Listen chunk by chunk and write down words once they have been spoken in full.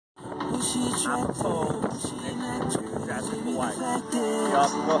I'm cold. That's Hawaii. Y'all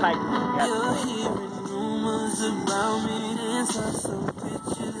can go hiking.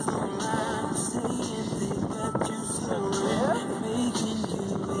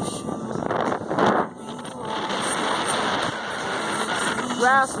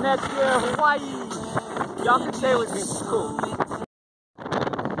 Grass next year, Hawaii. Y'all can stay with me. It's cool.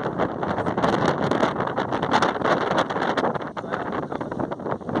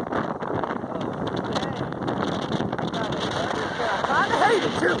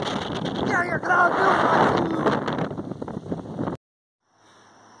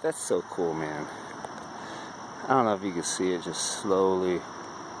 That's so cool, man. I don't know if you can see it just slowly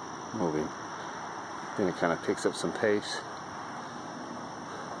moving. Then it kind of picks up some pace.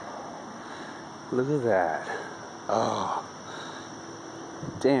 Look at that. Oh,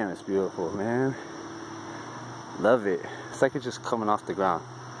 damn, it's beautiful, man. Love it. It's like it's just coming off the ground.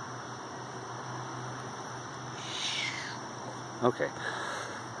 Okay.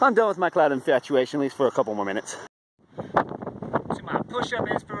 I'm done with my cloud infatuation, at least for a couple more minutes. To my push-up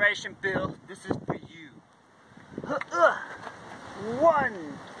inspiration, Bill, this is for you.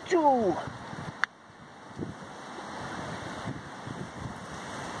 1, 2.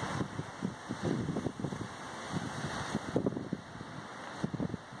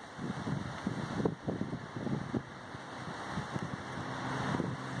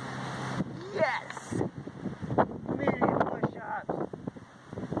 Yes! Million push-ups.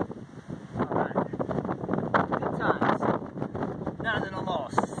 Good times. Now that I'm all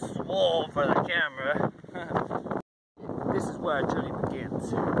swole for the camera, this is where our journey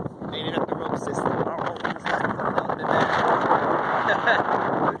begins. Made it up the rope system. Our rope is down to that.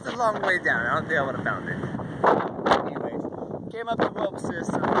 It's a long way down. I don't think I would have found it. Anyways, came up the rope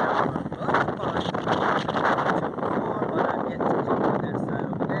system. Now but I'm yet to come on that side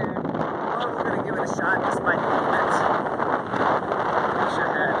over there. Well, we're gonna give it a shot. This might be it. We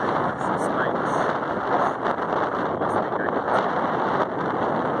should have some spikes.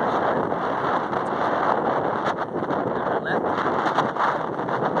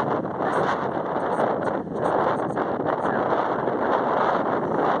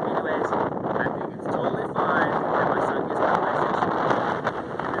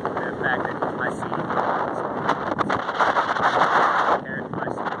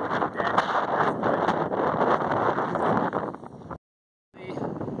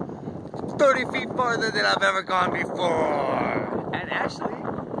 Farther than I've ever gone before, and actually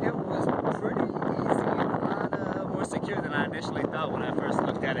it was pretty easy and a lot more secure than I initially thought when I first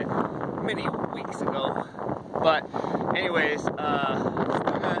looked at it many weeks ago. But anyways, still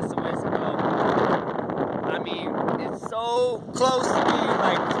got some ways to go. I mean, it's so close to being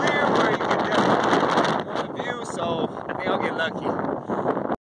like clear where you can definitely get the view, so I think I'll get lucky.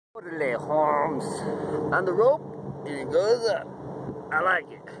 Orderly horns on the rope and it goes up. I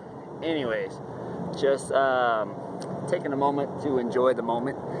like it. Anyways, just taking a moment to enjoy the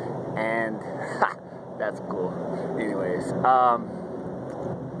moment, and that's cool. Anyways,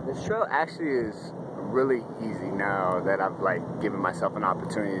 this trail actually is really easy now that I've like given myself an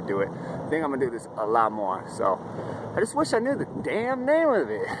opportunity to do it. I think I'm gonna do this a lot more, so I just wish I knew the damn name of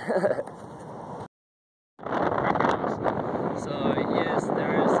it. So yes,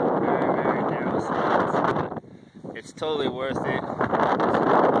 there is some very, very narrow spots, but it's totally worth it.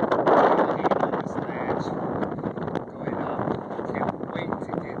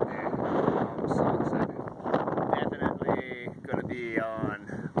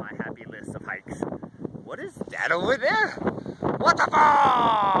 What is that over there?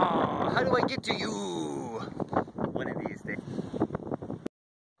 Waterfall! How do I get to you? One of these days.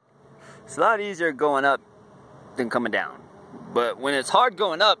 It's a lot easier going up than coming down. But when it's hard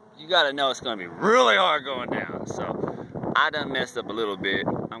going up, you gotta know it's gonna be really hard going down. So I done messed up a little bit.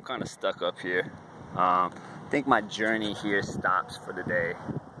 I'm kind of stuck up here. I think my journey here stops for the day.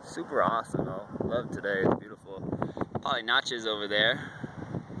 Super awesome though. Love today. It's beautiful. Pali notches over there.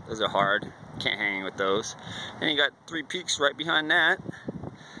 Those are hard. Can't hang with those. And you got 3 peaks right behind that.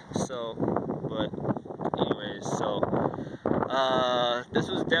 So, but anyways, so this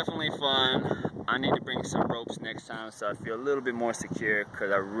was definitely fun. I need to bring some ropes next time so I feel a little bit more secure, because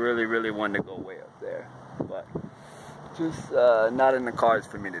I really, really wanted to go way up there. But just not in the cards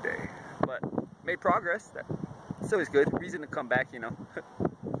for me today. But made progress. That's always good. Reason to come back, you know.